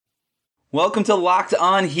Welcome to Locked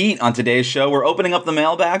On Heat. On today's show, we're opening up the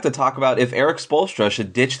mailbag to talk about if Erik Spoelstra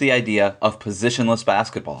should ditch the idea of positionless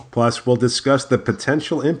basketball. Plus, we'll discuss the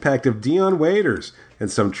potential impact of Dion Waiters and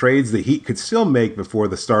some trades the Heat could still make before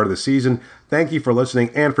the start of the season. Thank you for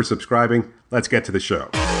listening and for subscribing. Let's get to the show.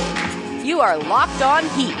 You are Locked On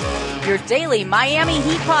Heat, your daily Miami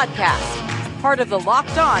Heat podcast. Part of the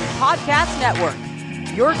Locked On Podcast Network,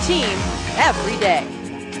 your team every day.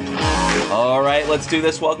 All right, let's do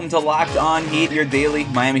this. Welcome to Locked On Heat, your daily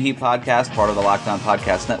Miami Heat podcast, part of the Locked On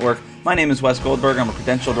Podcast Network. My name is Wes Goldberg. I'm a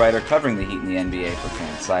credentialed writer covering the Heat and the NBA for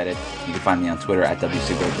Fansided. You can find me on Twitter at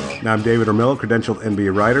WCGoldberg. And I'm David Ramil, credentialed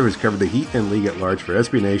NBA writer who's covered the Heat and League at Large for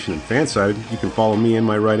SB Nation and Fansided. You can follow me and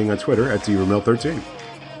my writing on Twitter at DRamil13.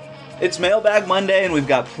 It's Mailbag Monday, and we've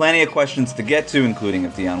got plenty of questions to get to, including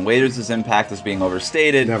if Dion Waiters' impact is being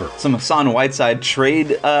overstated, some Hassan Whiteside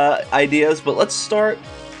trade ideas, but let's start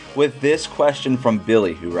with this question from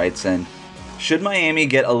Billy, who writes in, should Miami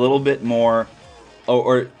get a little bit more,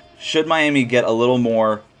 or should Miami get a little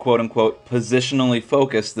more, quote-unquote, positionally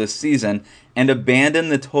focused this season and abandon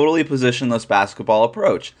the totally positionless basketball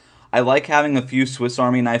approach? I like having a few Swiss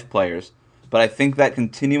Army knife players, but I think that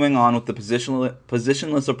continuing on with the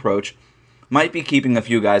positionless approach might be keeping a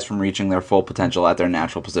few guys from reaching their full potential at their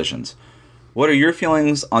natural positions. What are your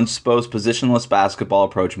feelings on Spo's positionless basketball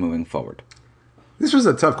approach moving forward? This was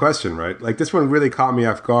a tough question, right? Like, this one really caught me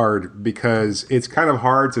off guard because it's kind of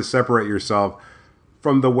hard to separate yourself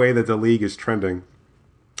from the way that the league is trending.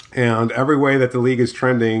 And every way that the league is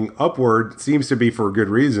trending upward seems to be for good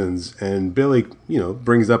reasons. And Billy,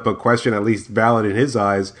 brings up a question at least valid in his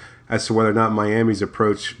eyes as to whether or not Miami's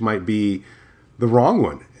approach might be the wrong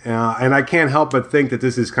one. And I can't help but think that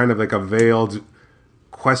this is kind of like a veiled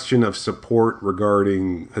question of support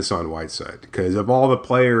regarding Hassan Whiteside. Because of all the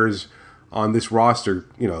players on this roster,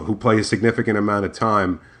 who play a significant amount of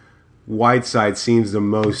time, Whiteside seems the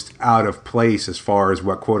most out of place as far as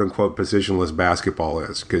what quote-unquote positionless basketball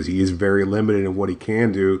is, because he is very limited in what he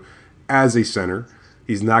can do as a center.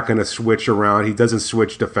 He's not going to switch around. He doesn't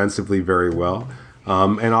switch defensively very well.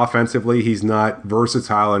 And offensively, he's not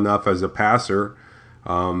versatile enough as a passer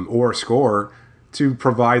or a scorer to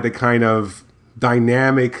provide the kind of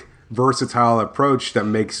dynamic, versatile approach that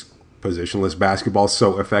makes positionless basketball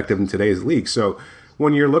so effective in today's league. So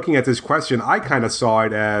when you're looking at this question, I kind of saw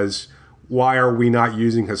it as, why are we not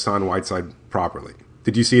using Hassan Whiteside properly?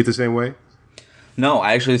 Did you see it the same way? No,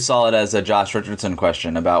 I actually saw it as a Josh Richardson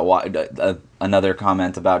question about why, another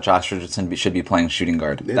comment about Josh Richardson should be playing shooting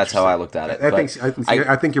guard. That's how I looked at it.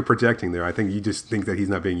 I think you're projecting there. I think you just think that he's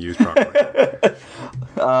not being used properly.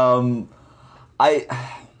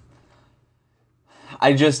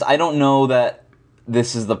 I don't know that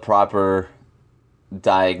this is the proper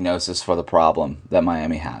diagnosis for the problem that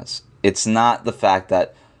Miami has. It's not the fact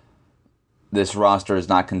that this roster is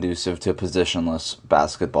not conducive to positionless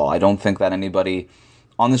basketball. I don't think that anybody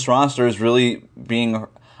on this roster is really being...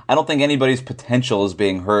 I don't think anybody's potential is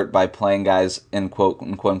being hurt by playing guys in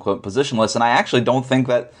quote-unquote positionless, and I actually don't think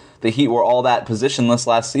that the Heat were all that positionless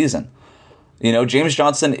last season. James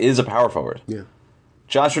Johnson is a power forward. Yeah.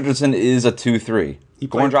 Josh Richardson is a 2-3.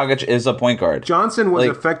 Goran Dragic is a point guard. Johnson was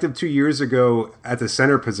effective 2 years ago at the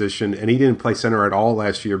center position, and he didn't play center at all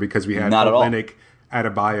last year because we had Olynyk,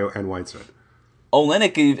 Adebayo, and Whiteside.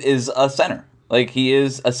 Olynyk is a center. He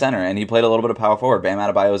is a center, and he played a little bit of power forward. Bam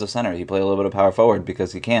Adebayo is a center. He played a little bit of power forward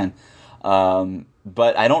because he can.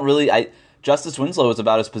 But I don't really... Justice Winslow was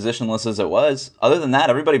about as positionless as it was. Other than that,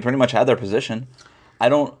 everybody pretty much had their position. I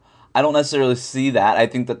don't necessarily see that. I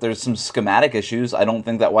think that there's some schematic issues. I don't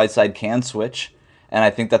think that Whiteside can switch. And I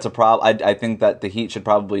think that's a problem. I think that the Heat should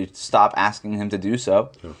probably stop asking him to do so.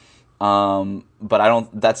 Sure. But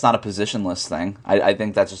that's not a positionless thing. I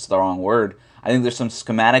think that's just the wrong word. I think there's some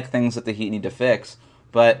schematic things that the Heat need to fix.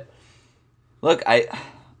 But look, I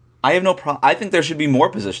have no problem. I think there should be more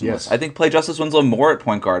positionless. Yes. I think play Justice Winslow more at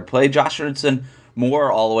point guard. Play Josh Richardson more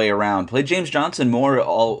all the way around. Play James Johnson more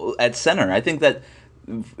all at center. I think that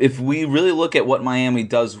if we really look at what Miami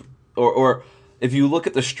does, or if you look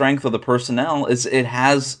at the strength of the personnel, it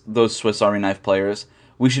has those Swiss Army knife players.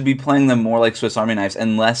 We should be playing them more like Swiss Army knives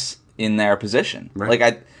and less in their position.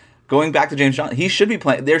 Right. Going back to James Johnson, he should be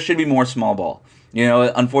playing. There should be more small ball.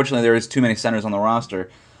 Unfortunately, there is too many centers on the roster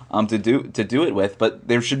to do it with. But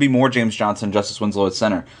there should be more James Johnson, Justice Winslow at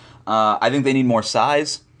center. I think they need more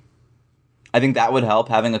size. I think that would help,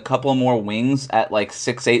 having a couple more wings at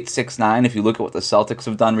 6'8", 6'9". If you look at what the Celtics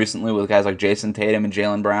have done recently with guys like Jason Tatum and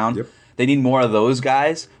Jaylen Brown. Yep. They need more of those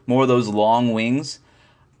guys, more of those long wings.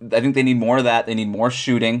 I think they need more of that. They need more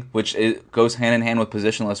shooting, which goes hand in hand with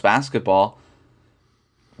positionless basketball.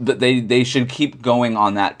 they should keep going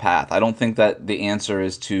on that path. I don't think that the answer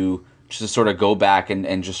is to just sort of go back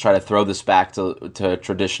and just try to throw this back to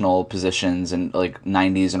traditional positions and like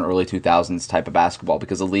 90s and early 2000s type of basketball,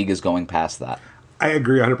 because the league is going past that. I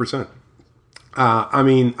agree 100%.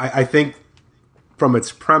 I think from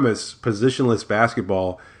its premise, positionless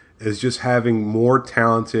basketball is just having more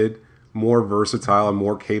talented, more versatile, and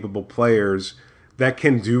more capable players that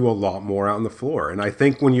can do a lot more out on the floor. And I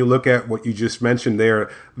think when you look at what you just mentioned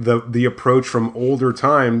there, the approach from older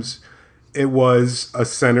times, it was a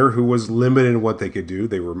center who was limited in what they could do.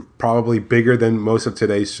 They were probably bigger than most of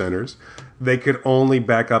today's centers. They could only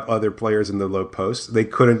back up other players in the low post. They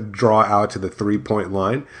couldn't draw out to the three-point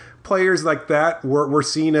line. Players like that were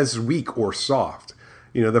seen as weak or soft.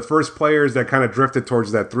 You know, the first players that kind of drifted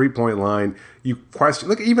towards that three-point line, you question.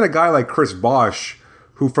 Look, even a guy like Chris Bosh,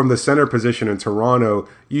 who from the center position in Toronto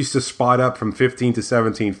used to spot up from 15 to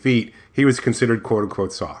 17 feet, he was considered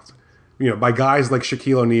quote-unquote soft. You know, by guys like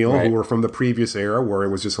Shaquille O'Neal, right, who were from the previous era where it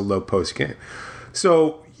was just a low post game.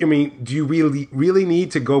 So, I mean, do you really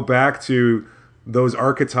need to go back to those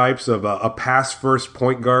archetypes of a pass-first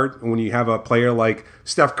point guard when you have a player like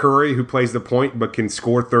Steph Curry who plays the point but can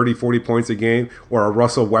score 30, 40 points a game, or a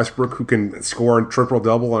Russell Westbrook who can score a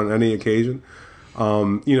triple-double on any occasion?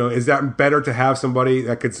 Is that better to have somebody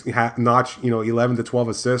that could notch, 11 to 12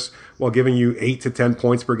 assists while giving you 8 to 10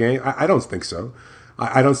 points per game? I don't think so.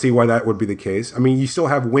 I don't see why that would be the case. I mean, you still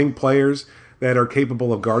have wing players that are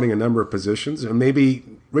capable of guarding a number of positions, and maybe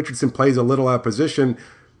Richardson plays a little out of position,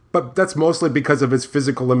 but that's mostly because of his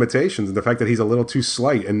physical limitations and the fact that he's a little too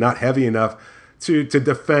slight and not heavy enough to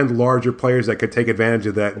defend larger players that could take advantage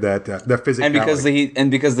of that physicality. And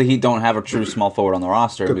because the Heat don't have a true small forward on the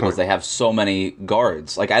roster, because they have so many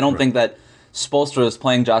guards. Like, I don't think that Spoelstra is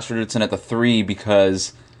playing Josh Richardson at the 3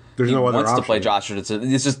 because there's no other wants option to play Josh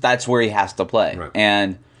Richardson. It's just that's where he has to play. Right.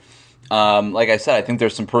 And like I said, I think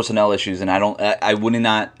there's some personnel issues, and I would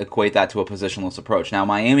not equate that to a positionless approach. Now,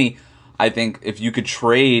 Miami, I think if you could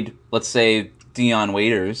trade, let's say, Dion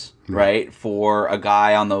Waiters, right, for a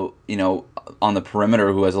guy on the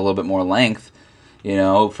perimeter who has a little bit more length,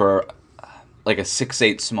 for like a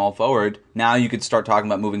 6'8" small forward, now you could start talking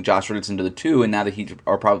about moving Josh Richardson to the 2, and now the Heat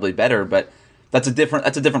are probably better, but that's a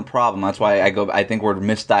different problem. That's why I think we're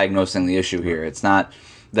misdiagnosing the issue here. It's not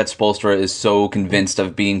that Spoelstra is so convinced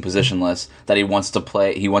of being positionless that he wants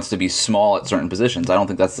to be small at certain positions. I don't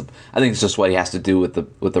think I think it's just what he has to do with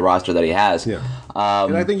the roster that he has. Yeah.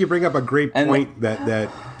 And I think you bring up a great point that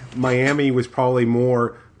Miami was probably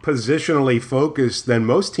more positionally focused than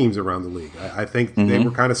most teams around the league. I think they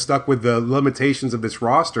were kind of stuck with the limitations of this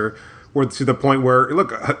roster, to the point where,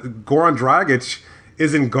 look, Goran Dragic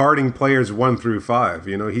isn't guarding players 1 through 5.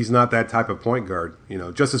 He's not that type of point guard.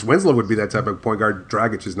 Justice Winslow would be that type of point guard.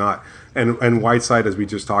 Dragic is not. And Whiteside, as we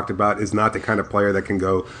just talked about, is not the kind of player that can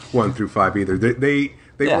go 1 through 5 either. They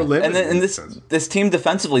were limited. And this team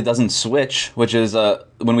defensively doesn't switch, which is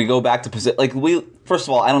when we go back to position. First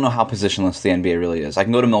of all, I don't know how positionless the NBA really is. I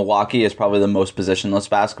can go to Milwaukee as probably the most positionless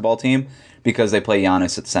basketball team because they play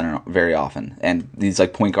Giannis at center very often, and he's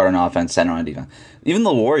like point guard on offense, center on defense. Even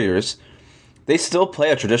the Warriors, they still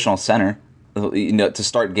play a traditional center, to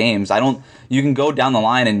start games. You can go down the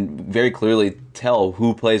line and very clearly tell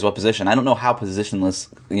who plays what position. I don't know how positionless,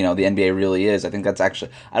 the NBA really is. I think I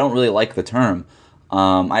don't really like the term.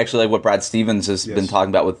 I actually like what Brad Stevens has been talking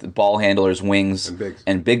about with ball handlers, wings,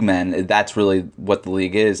 and big men. That's really what the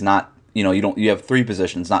league is. Not, you have 3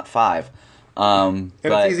 positions, not 5. And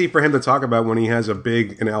it's easy for him to talk about when he has a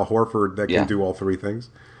big Al Horford that can do all 3 things.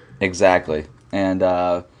 Exactly. And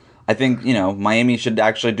I think Miami should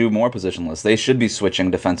actually do more positionless. They should be switching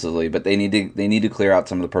defensively, but they need to clear out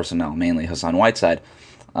some of the personnel, mainly Hassan Whiteside.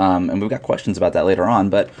 And we've got questions about that later on.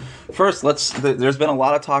 But first, there's been a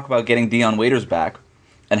lot of talk about getting Dion Waiters back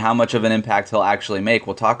and how much of an impact he'll actually make.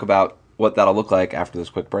 We'll talk about what that'll look like after this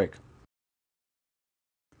quick break.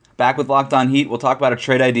 Back with Locked On Heat, we'll talk about a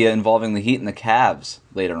trade idea involving the Heat and the Cavs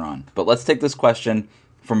later on. But let's take this question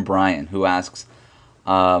from Brian, who asks,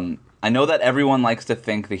 I know that everyone likes to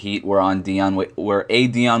think the Heat were a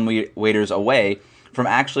Dion Waiters away from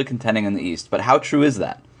actually contending in the East, but how true is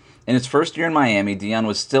that? In his first year in Miami, Dion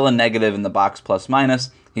was still a negative in the box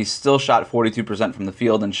plus-minus. He still shot 42% from the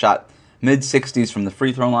field and shot mid-60s from the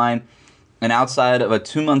free throw line, and outside of a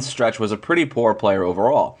 2-month stretch was a pretty poor player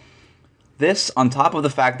overall. This, on top of the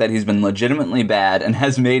fact that he's been legitimately bad and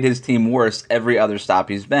has made his team worse every other stop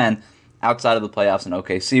he's been, outside of the playoffs in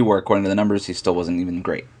OKC, where according to the numbers he still wasn't even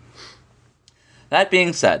great. That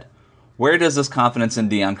being said, where does this confidence in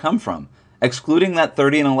Dion come from? Excluding that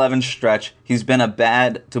 30-11 stretch, he's been a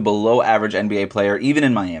bad to below average NBA player, even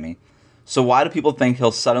in Miami. So why do people think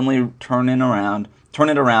he'll suddenly turn it around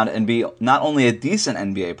and be not only a decent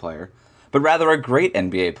NBA player, but rather a great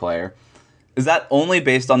NBA player? Is that only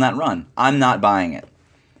based on that run? I'm not buying it.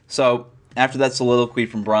 So after that soliloquy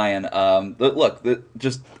from Brian,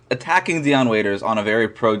 just attacking Dion Waiters on a very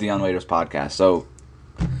pro Dion Waiters podcast. So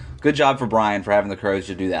good job for Brian for having the courage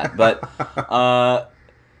to do that. But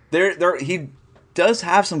he does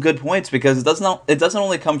have some good points because it doesn't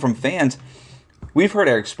only come from fans. We've heard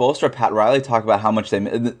Eric Spoelstra, Pat Riley talk about how much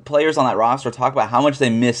the players on that roster talk about how much they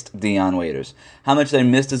missed Dion Waiters, how much they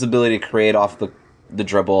missed his ability to create off the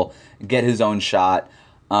dribble, get his own shot.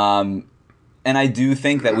 And I do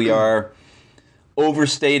think that we are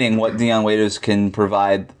overstating what Dion Waiters can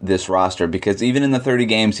provide this roster, because even in the 30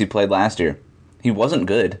 games he played last year, he wasn't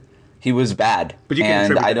good. He was bad. But you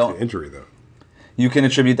can attribute that to injury, though. You can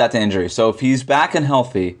attribute that to injury. So if he's back and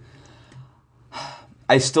healthy,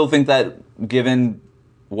 I still think that given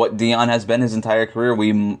what Dion has been his entire career,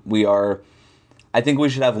 we are. I think we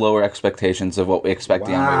should have lower expectations of what we expect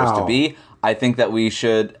Dion Waiters to be. I think that we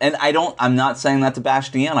should, and I'm not saying that to bash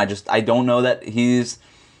Dion. I don't know that he's.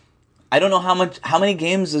 I don't know how many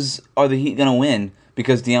games are the Heat going to win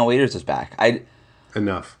because Dion Waiters is back.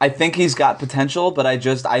 Enough. I think he's got potential, but I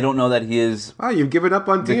don't know that he is. Oh, you've given up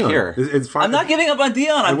on Dion. It's fine. I'm not giving up on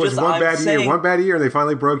Dion. One bad year, and they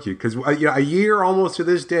finally broke you. Because a year almost to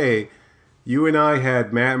this day, you and I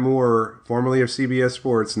had Matt Moore, formerly of CBS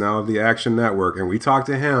Sports, now of the Action Network, and we talked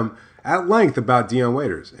to him at length about Dion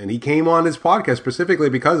Waiters. And he came on this podcast specifically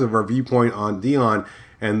because of our viewpoint on Dion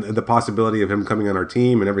and the possibility of him coming on our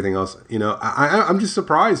team and everything else. I'm just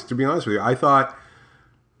surprised, to be honest with you. I thought,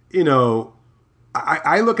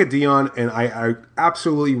 I look at Dion and I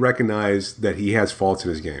absolutely recognize that he has faults in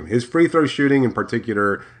his game. His free throw shooting in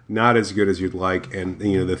particular, not as good as you'd like. And,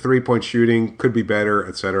 the 3-point shooting could be better,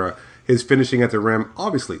 etc. His finishing at the rim,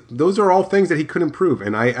 obviously, those are all things that he could improve.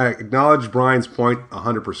 And I acknowledge Brian's point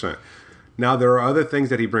 100%. Now, there are other things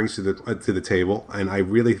that he brings to the table, and I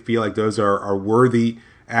really feel like those are worthy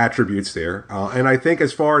attributes there. And I think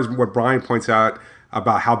as far as what Brian points out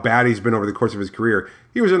about how bad he's been over the course of his career,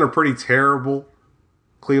 he was in a pretty terrible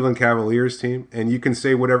Cleveland Cavaliers team, and you can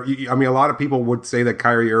say whatever. A lot of people would say that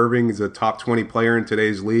Kyrie Irving is a top 20 player in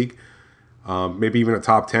today's league, maybe even a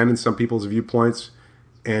top 10 in some people's viewpoints.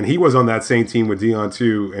 And he was on that same team with Dion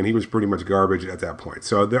too, and he was pretty much garbage at that point.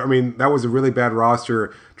 So that was a really bad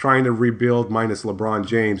roster trying to rebuild minus LeBron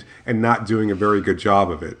James and not doing a very good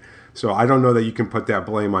job of it. So I don't know that you can put that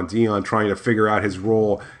blame on Dion trying to figure out his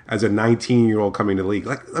role as a 19-year-old coming to the league.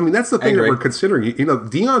 That's the thing that we're considering.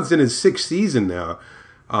 Dion's in his 6th season now.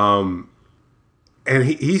 And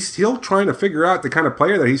he's still trying to figure out the kind of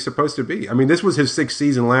player that he's supposed to be. This was his 6th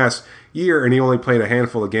season last year, and he only played a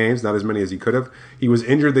handful of games, not as many as he could have. He was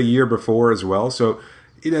injured the year before as well. So,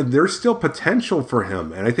 there's still potential for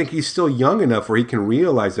him. And I think he's still young enough where he can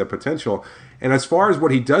realize that potential. And as far as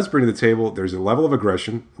what he does bring to the table, there's a level of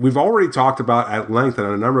aggression. We've already talked about at length and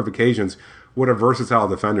on a number of occasions what a versatile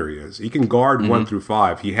defender he is. He can guard 1 through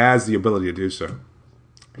 5. He has the ability to do so.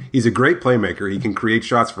 He's a great playmaker. He can create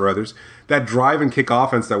shots for others. That drive and kick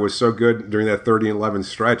offense that was so good during that 30-11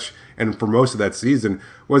 stretch and for most of that season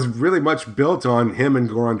was really much built on him and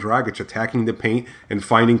Goran Dragic attacking the paint and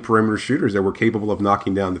finding perimeter shooters that were capable of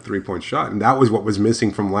knocking down the 3-point shot. And that was what was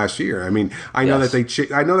missing from last year. I know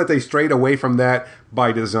that they strayed away from that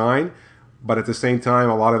by design, but at the same time,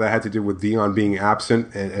 a lot of that had to do with Dion being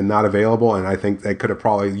absent and not available. And I think they could have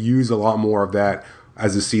probably used a lot more of that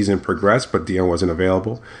as the season progressed, but Dion wasn't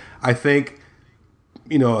available. I think,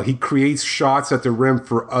 he creates shots at the rim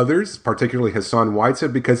for others, particularly Hassan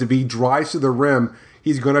Whiteside, because if he drives to the rim,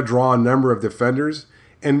 he's going to draw a number of defenders.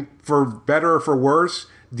 And for better or for worse,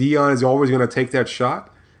 Dion is always going to take that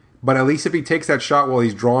shot. But at least if he takes that shot while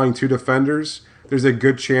he's drawing 2 defenders, there's a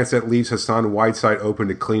good chance that leaves Hassan Whiteside open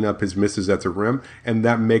to clean up his misses at the rim. And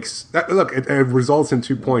that makes it results in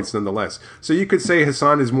 2 points nonetheless. So you could say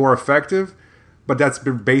Hassan is more effective, but that's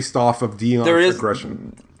been based off of Dion's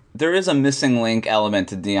aggression. There is a missing link element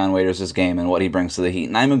to Dion Waiters' game and what he brings to the Heat.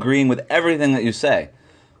 And I'm agreeing with everything that you say.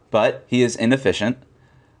 But he is inefficient.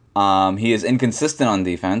 He is inconsistent on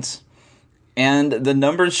defense. And the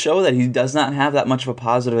numbers show that he does not have that much of a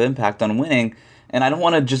positive impact on winning. And I don't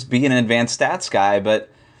want to just be an advanced stats guy, but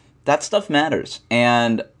that stuff matters.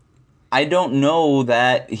 And I don't know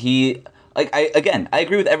that he... I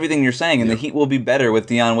agree with everything you're saying, and the Heat will be better with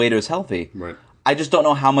Dion Waiters healthy. Right. I just don't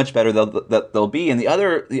know how much better they'll be. And the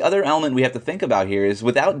other element we have to think about here is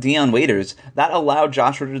without Dion Waiters, that allowed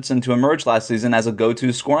Josh Richardson to emerge last season as a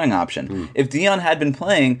go-to scoring option. If Dion had been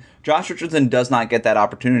playing, Josh Richardson does not get that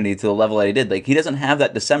opportunity to the level that he did. He doesn't have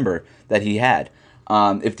that December that he had.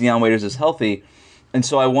 if Dion Waiters is healthy. And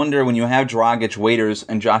so I wonder, when you have Dragic, Waiters,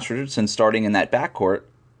 and Josh Richardson starting in that backcourt,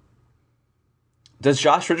 does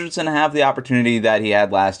Josh Richardson have the opportunity that he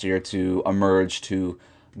had last year to emerge, to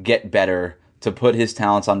get better, to put his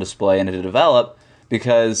talents on display, and to develop?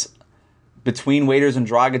 Because between Waiters and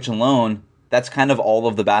Dragic alone, that's kind of all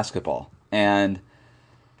of the basketball. And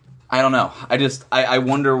I don't know. I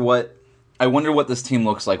wonder what this team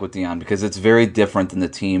looks like with Dion, because it's very different than the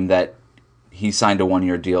team that he signed a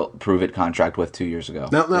 1-year deal, prove-it contract with 2 years ago.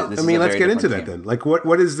 No. I mean, let's get into that then. Like,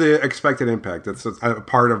 what is the expected impact? That's a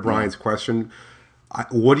part of Brian's question.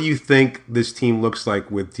 What do you think this team looks like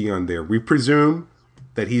with Dion there? We presume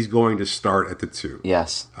that he's going to start at the 2.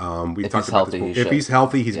 Yes. We talked about this. If he's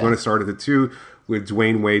healthy, he's going to start at the 2 with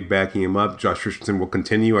Dwayne Wade backing him up. Josh Richardson will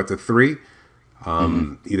continue at the 3.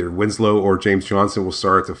 Either Winslow or James Johnson will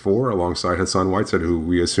start at the 4 alongside Hassan Whiteside, who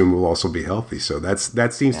we assume will also be healthy. So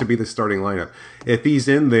that seems to be the starting lineup. If he's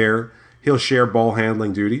in there, he'll share ball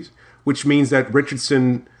handling duties, which means that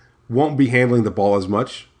Richardson won't be handling the ball as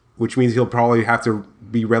much, which means he'll probably have to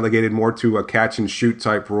be relegated more to a catch and shoot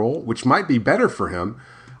type role, which might be better for him,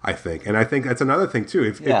 I think. And I think that's another thing too.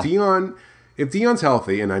 If Dion's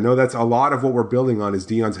healthy, and I know that's a lot of what we're building on is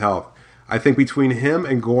Dion's health, I think between him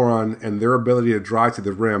and Goran and their ability to drive to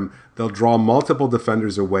the rim, they'll draw multiple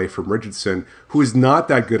defenders away from Richardson, who is not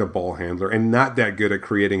that good a ball handler and not that good at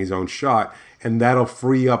creating his own shot. And that'll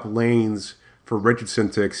free up lanes for Richardson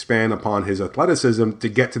to expand upon his athleticism to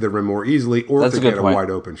get to the rim more easily, or to get a wide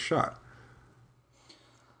open shot.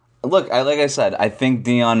 Look, like I said, I think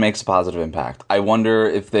Dion makes a positive impact. I wonder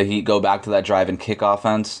if the Heat go back to that drive and kick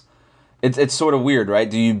offense. It's sort of weird, right?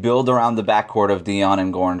 Do you build around the backcourt of Dion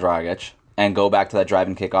and Goran Dragic and go back to that drive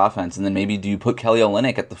and kick offense? And then maybe do you put Kelly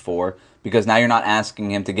Olynyk at the 4? Because now you're not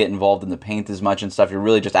asking him to get involved in the paint as much and stuff. You're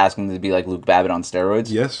really just asking him to be like Luke Babbitt on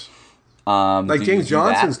steroids. Yes. Like James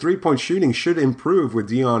Johnson's three-point shooting should improve with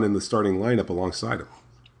Dion in the starting lineup alongside him.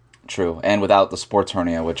 True. And without the sports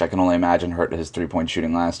hernia, which I can only imagine hurt his three-point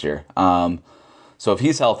shooting last year. So if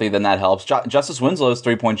he's healthy, then that helps. Justice Winslow's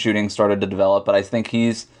three-point shooting started to develop, but I think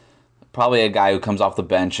he's probably a guy who comes off the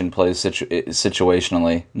bench and plays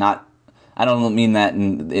situationally. I don't mean that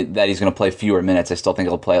he's going to play fewer minutes. I still think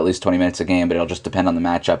he'll play at least 20 minutes a game, but it'll just depend on the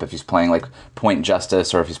matchup. If he's playing like point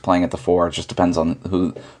Justice or if he's playing at the 4, it just depends on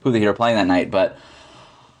who the Heat are playing that night. But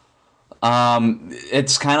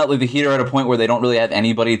it's kind of like the Heat are at a point where they don't really have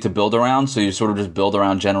anybody to build around, so you sort of just build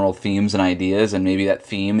around general themes and ideas, and maybe that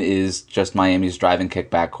theme is just Miami's drive and kick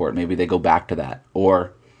backcourt. Maybe they go back to that.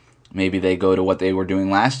 Or maybe they go to what they were doing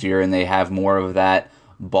last year and they have more of that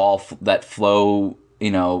that flow,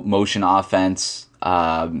 motion offense,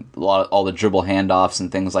 all the dribble handoffs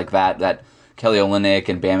and things like that Kelly Olynyk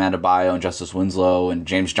and Bam Adebayo and Justice Winslow and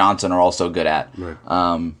James Johnson are also good at. Right.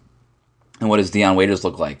 And what does Dion Waiters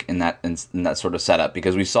look like in that sort of setup?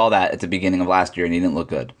 Because we saw that at the beginning of last year and he didn't look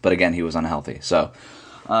good. But again, he was unhealthy. So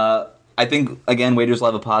I think, again, Waiters will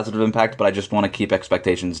have a positive impact, but I just want to keep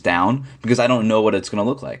expectations down because I don't know what it's going to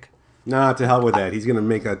look like. Nah, to hell with that. He's going to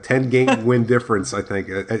make a 10-game win difference, I think.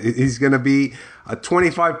 He's going to be a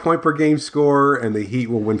 25-point-per-game scorer, and the Heat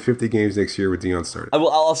will win 50 games next year with Dion starting.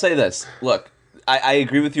 I'll say this. Look, I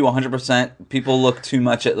agree with you 100%. People look too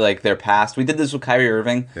much at like their past. We did this with Kyrie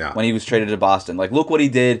Irving when he was traded to Boston. Like, look what he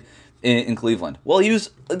did in Cleveland. Well, he was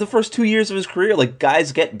the first 2 years of his career. Like,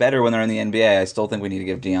 guys get better when they're in the NBA. I still think we need to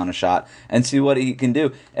give Dion a shot and see what he can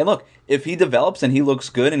do. And look, if he develops and he looks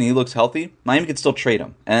good and he looks healthy, Miami could still trade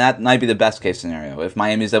him. And that might be the best case scenario. If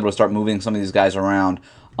Miami's able to start moving some of these guys around,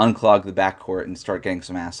 unclog the backcourt, and start getting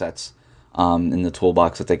some assets in the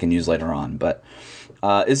toolbox that they can use later on. But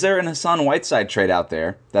is there an Hassan Whiteside trade out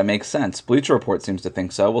there that makes sense? Bleacher Report seems to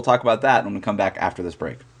think so. We'll talk about that when we come back after this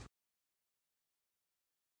break.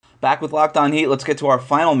 Back with Locked On Heat, let's get to our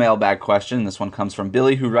final mailbag question. This one comes from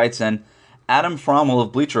Billy, who writes in, Adam Frommel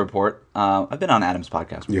of Bleacher Report, I've been on Adam's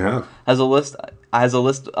podcast before, you have. has a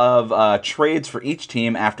list of trades for each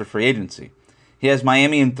team after free agency. He has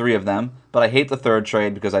Miami in 3 of them, but I hate the 3rd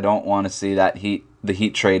trade because I don't want to see the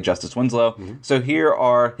Heat trade Justice Winslow. Mm-hmm. So here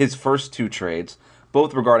are his first 2 trades,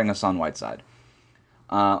 both regarding Hassan Whiteside.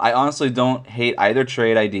 I honestly don't hate either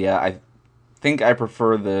trade idea. I think I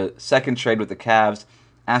prefer the second trade with the Cavs.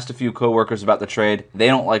 Asked a few coworkers about the trade. They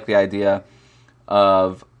don't like the idea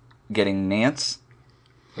of getting Nance,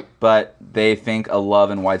 but they think a Love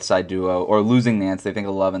and Whiteside duo, or losing Nance, they think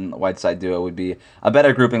a Love and Whiteside duo would be a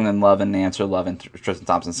better grouping than Love and Nance or Love and Tristan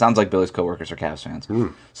Thompson. Sounds like Billy's coworkers are Cavs fans.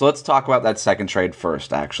 So let's talk about that second trade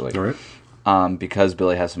first, actually. All right. Because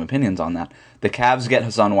Billy has some opinions on that. The Cavs get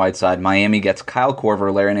Hassan Whiteside. Miami gets Kyle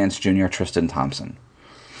Korver, Larry Nance Jr., Tristan Thompson.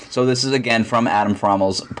 So this is again from Adam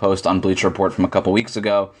Frommel's post on Bleacher Report from a couple weeks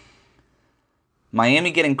ago.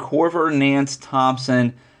 Miami getting Korver, Nance,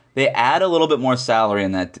 Thompson. They add a little bit more salary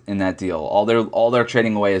in that deal. All they're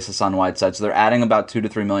trading away is Hassan Whiteside, so they're adding about $2 to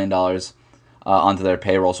 $3 million onto their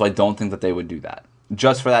payroll. So I don't think that they would do that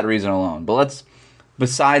just for that reason alone. But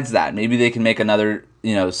besides that, maybe they can make another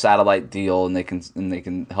satellite deal and they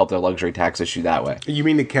can help their luxury tax issue that way. You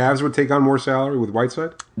mean the Cavs would take on more salary with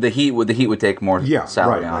Whiteside? The Heat would take more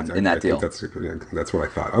salary in that deal. That's what I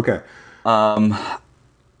thought. Okay. I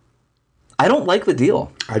don't like the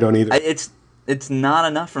deal. I don't either. It's not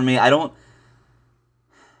enough for me. I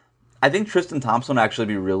think Tristan Thompson would actually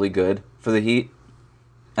be really good for the Heat.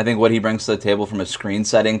 I think what he brings to the table from a screen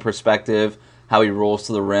setting perspective, how he rolls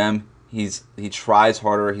to the rim, he tries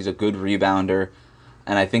harder, he's a good rebounder,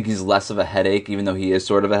 and I think he's less of a headache, even though he is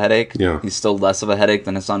sort of a headache. Yeah. He's still less of a headache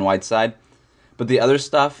than Hassan Whiteside. But the other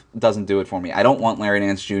stuff doesn't do it for me. I don't want Larry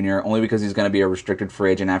Nance Jr., only because he's going to be a restricted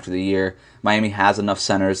free agent after the year. Miami has enough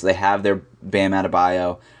centers. They have their Bam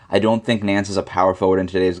Adebayo. I don't think Nance is a power forward in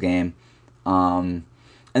today's game. And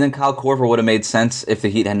then Kyle Korver would have made sense if the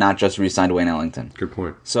Heat had not just re-signed Wayne Ellington. Good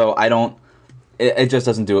point. So I don't. It just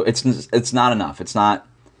doesn't do it. It's not enough.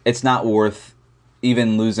 It's not worth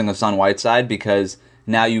even losing Hassan Whiteside, because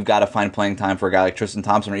now you've got to find playing time for a guy like Tristan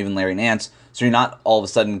Thompson or even Larry Nance. So you're not all of a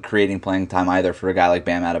sudden creating playing time either for a guy like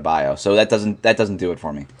Bam Adebayo. So that doesn't do it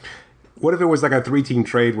for me. What if it was like a 3-team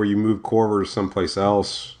trade where you move Korver to someplace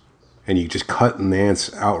else and you just cut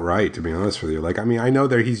Nance outright, to be honest with you? Like, I mean, I know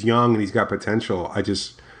that he's young and he's got potential.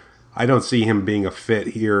 I don't see him being a fit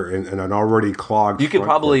here in an already clogged. You could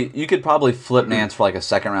probably flip Nance for like a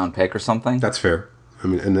second-round pick or something. That's fair. I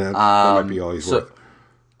mean, and that might be all he's worth.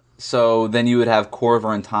 So then you would have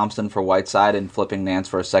Korver and Thompson for Whiteside and flipping Nance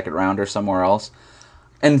for a second rounder somewhere else.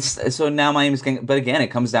 And so now Miami's getting, but again, it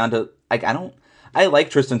comes down to I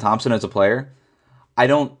like Tristan Thompson as a player. I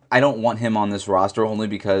don't want him on this roster only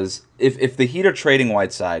because if the Heat are trading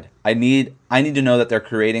Whiteside, I need to know that they're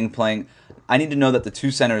playing. I need to know that the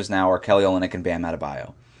two centers now are Kelly Olynyk and Bam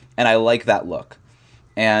Adebayo. And I like that look.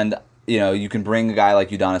 And you can bring a guy like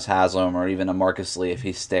Udonis Haslem or even a Marcus Lee if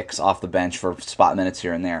he sticks off the bench for spot minutes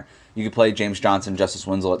here and there. You could play James Johnson, Justice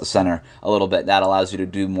Winslow at the center a little bit. That allows you to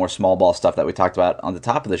do more small ball stuff that we talked about on the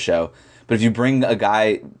top of the show. But if you bring a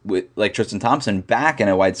guy like Tristan Thompson back in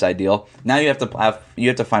a Whiteside deal, now you have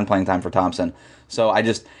to find playing time for Thompson. So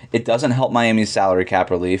it doesn't help Miami's salary cap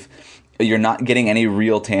relief. You're not getting any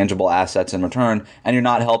real tangible assets in return, and you're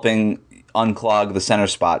not helping unclog the center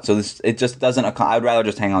spot. So it just doesn't. I'd rather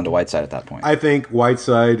just hang on to Whiteside at that point. I think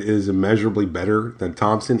Whiteside is immeasurably better than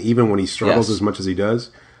Thompson, even when he struggles Yes. as much as he does.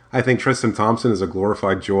 I think Tristan Thompson is a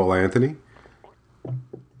glorified Joel Anthony.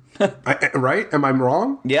 Right? Am I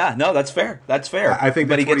wrong? Yeah, no, that's fair. That's fair. I think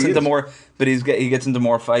but he that's what gets he into is. more. But he gets into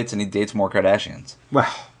more fights and he dates more Kardashians. Well,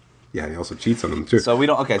 yeah, he also cheats on them too. So we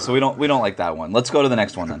don't. Okay, so we don't like that one. Let's go to the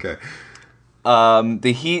next one then. Okay.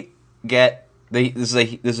 The Heat get this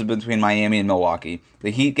is between Miami and Milwaukee.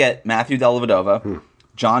 The Heat get Matthew Dellavedova,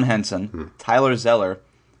 John Henson, Tyler Zeller,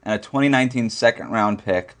 and a 2019 second round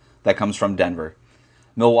pick that comes from Denver.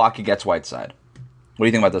 Milwaukee gets Whiteside. What do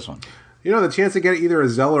you think about this one? The chance to get either a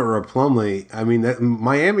Zeller or a Plumlee, I mean,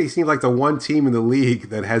 Miami seems like the one team in the league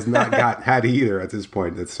that has not had either at this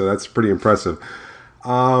point. So that's pretty impressive.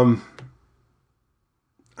 I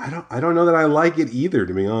don't know that I like it either,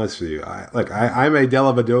 to be honest with you. I'm a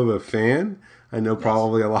Dellavedova fan. I know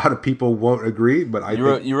probably a lot of people won't agree, but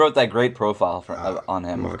you wrote that great profile on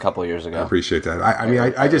him a couple of years ago. I appreciate that.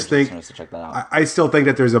 I just think to check that out. I still think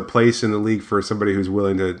that there's a place in the league for somebody who's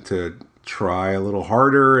willing to try a little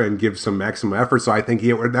harder and give some maximum effort. So I think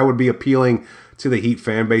that would be appealing to the Heat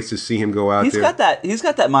fan base to see him go out there. He's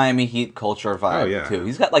got that Miami Heat culture vibe too.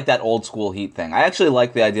 He's got like that old school Heat thing. I actually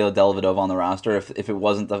like the idea of Dellavedova on the roster if it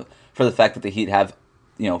wasn't for the fact that the Heat have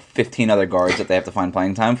 15 other guards that they have to find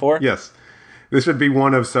playing time for. Yes. This would be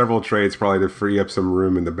one of several trades probably to free up some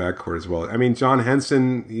room in the backcourt as well. I mean, John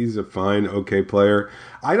Henson, he's a fine, okay player.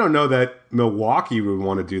 I don't know that Milwaukee would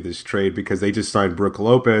want to do this trade because they just signed Brook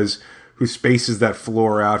Lopez, who spaces that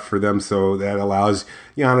floor out for them, so that allows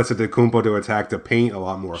Giannis Antetokounmpo to attack the paint a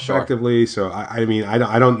lot more effectively. So, I mean,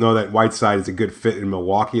 I don't know that Whiteside is a good fit in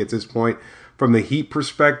Milwaukee at this point. From the Heat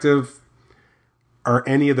perspective, are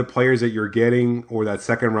any of the players that you're getting or that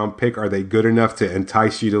second-round pick, are they good enough to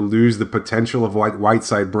entice you to lose the potential of what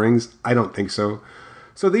Whiteside brings? I don't think so.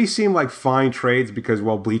 So these seem like fine trades because,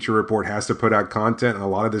 Bleacher Report has to put out content, and a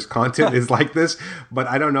lot of this content is like this. But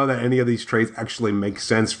I don't know that any of these trades actually make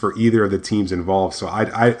sense for either of the teams involved. So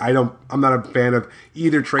I'm not a fan of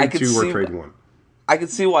either trade two or trade one. I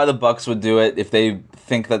could see why the Bucks would do it if they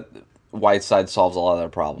think that Whiteside solves a lot of their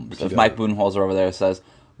problems. If Mike Budenholzer over there says,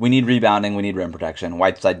 we need rebounding, we need rim protection,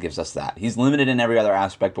 Whiteside gives us that. He's limited in every other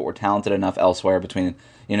aspect, but we're talented enough elsewhere between,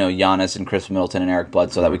 Giannis and Chris Middleton and Eric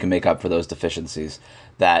Bledsoe that we can make up for those deficiencies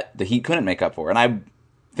that the Heat couldn't make up for. And I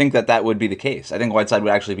think that would be the case. I think Whiteside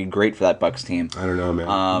would actually be great for that Bucks team. I don't know, man.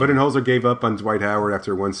 Budenholzer gave up on Dwight Howard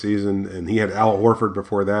after one season, and he had Al Horford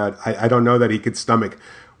before that. I don't know that he could stomach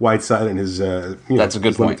Whiteside and his that's a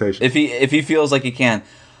good point. If he feels like he can.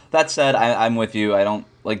 That said, I'm with you. I don't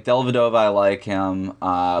like Dellavedova. I like him,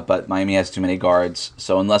 but Miami has too many guards.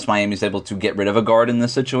 So unless Miami's able to get rid of a guard in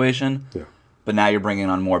this situation, but now you're bringing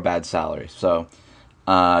on more bad salary. So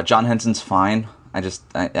John Henson's fine. I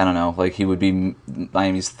don't know. Like, he would be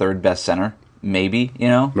Miami's third best center, maybe.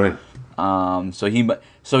 Right. So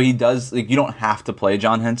he does. Like, you don't have to play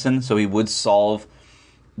John Henson. So he would solve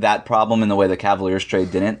that problem in the way the Cavaliers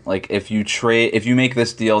trade didn't. Like, if you make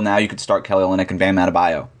this deal now, you could start Kelly Olynyk and Bam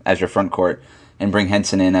Adebayo as your front court and bring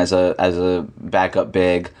Henson in as a backup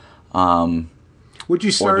big. Would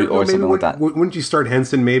you start or something like that? Wouldn't you start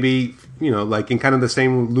Henson maybe, like in kind of the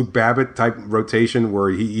same Luke Babbitt type rotation where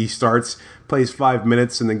he starts, plays 5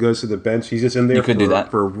 minutes, and then goes to the bench? He's just in there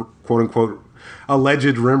for quote unquote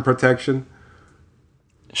alleged rim protection.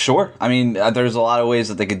 Sure. I mean, there's a lot of ways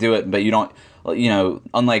that they could do it, but you don't.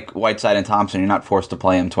 Unlike Whiteside and Thompson, you're not forced to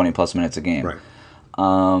play him 20-plus minutes a game. Right.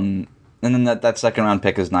 And then that second-round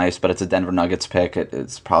pick is nice, but it's a Denver Nuggets pick.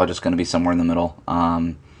 It's probably just going to be somewhere in the middle,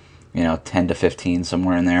 10 to 15,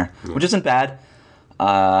 somewhere in there, which isn't bad.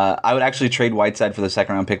 I would actually trade Whiteside for the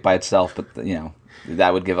second-round pick by itself, but,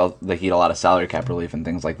 that would give the Heat a lot of salary cap relief and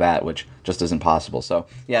things like that, which just isn't possible. So,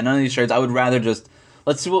 none of these trades. I would rather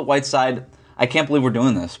let's see what Whiteside... I can't believe we're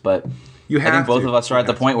doing this, but... I think both of us are at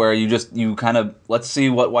the point where you kind of, let's see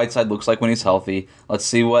what Whiteside looks like when he's healthy. Let's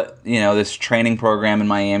see what, this training program in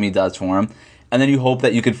Miami does for him. And then you hope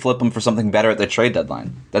that you could flip him for something better at the trade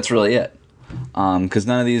deadline. That's really it. Because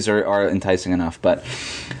none of these are enticing enough. But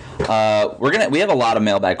we have a lot of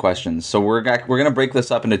mailbag questions. So we're going to break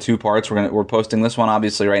this up into two parts. We're posting this one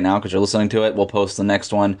obviously right now because you're listening to it. We'll post the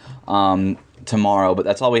next one tomorrow. But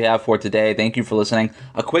that's all we have for today. Thank you for listening.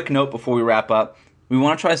 A quick note before we wrap up. We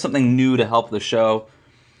want to try something new to help the show.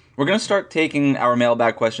 We're going to start taking our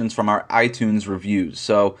mailbag questions from our iTunes reviews.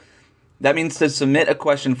 So that means to submit a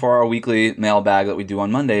question for our weekly mailbag that we do on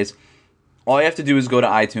Mondays, all you have to do is go to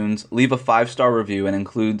iTunes, leave a 5-star review, and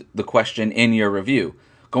include the question in your review.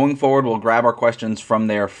 Going forward, we'll grab our questions from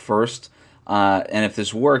there first. And if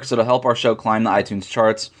this works, it'll help our show climb the iTunes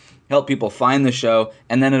charts, help people find the show,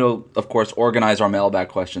 and then it'll, of course, organize our mailbag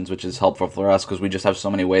questions, which is helpful for us because we just have so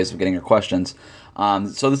many ways of getting your questions.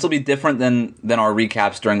 So this will be different than our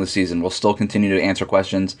recaps during the season. We'll still continue to answer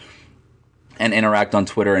questions and interact on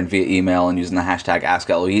Twitter and via email and using the hashtag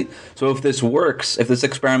AskLOHeat. So if this works, if this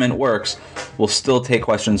experiment works, we'll still take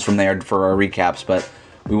questions from there for our recaps, but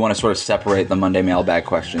we want to sort of separate the Monday mailbag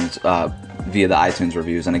questions via the iTunes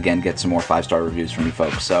reviews and, again, get some more 5-star reviews from you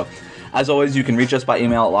folks. So as always, you can reach us by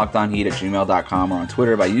email at lockedonheat@gmail.com or on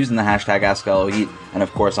Twitter by using the hashtag AskLOHeat, and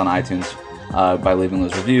of course on iTunes by leaving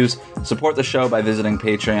those reviews. Support the show by visiting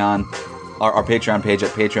Patreon, our Patreon page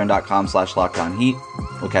at patreon.com/lockedonheat.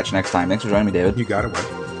 We'll catch you next time. Thanks for joining me, David. You got it, Mike.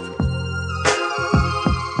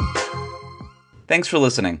 Thanks for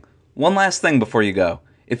listening. One last thing before you go.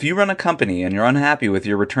 If you run a company and you're unhappy with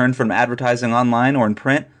your return from advertising online or in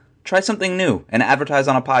print, try something new and advertise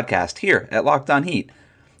on a podcast here at Locked On Heat.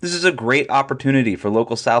 This is a great opportunity for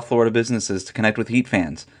local South Florida businesses to connect with Heat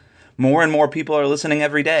fans. More and more people are listening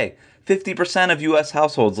every day. 50% of U.S.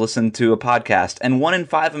 households listen to a podcast, and 1 in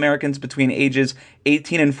 5 Americans between ages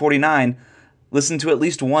 18 and 49 listen to at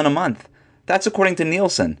least one a month. That's according to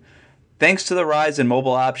Nielsen. Thanks to the rise in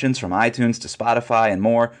mobile options from iTunes to Spotify and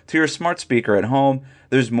more to your smart speaker at home,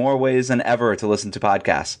 there's more ways than ever to listen to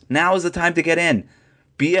podcasts. Now is the time to get in.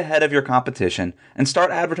 Be ahead of your competition and start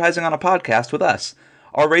advertising on a podcast with us.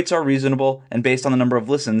 Our rates are reasonable and based on the number of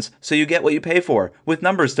listens, so you get what you pay for, with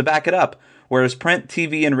numbers to back it up. Whereas print,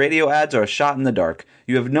 TV, and radio ads are a shot in the dark.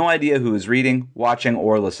 You have no idea who is reading, watching,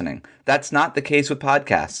 or listening. That's not the case with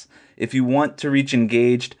podcasts. If you want to reach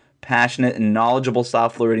engaged, passionate, and knowledgeable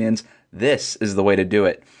South Floridians, this is the way to do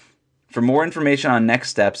it. For more information on next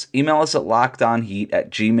steps, email us at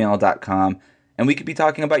lockedonheat@gmail.com, and we could be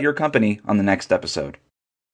talking about your company on the next episode.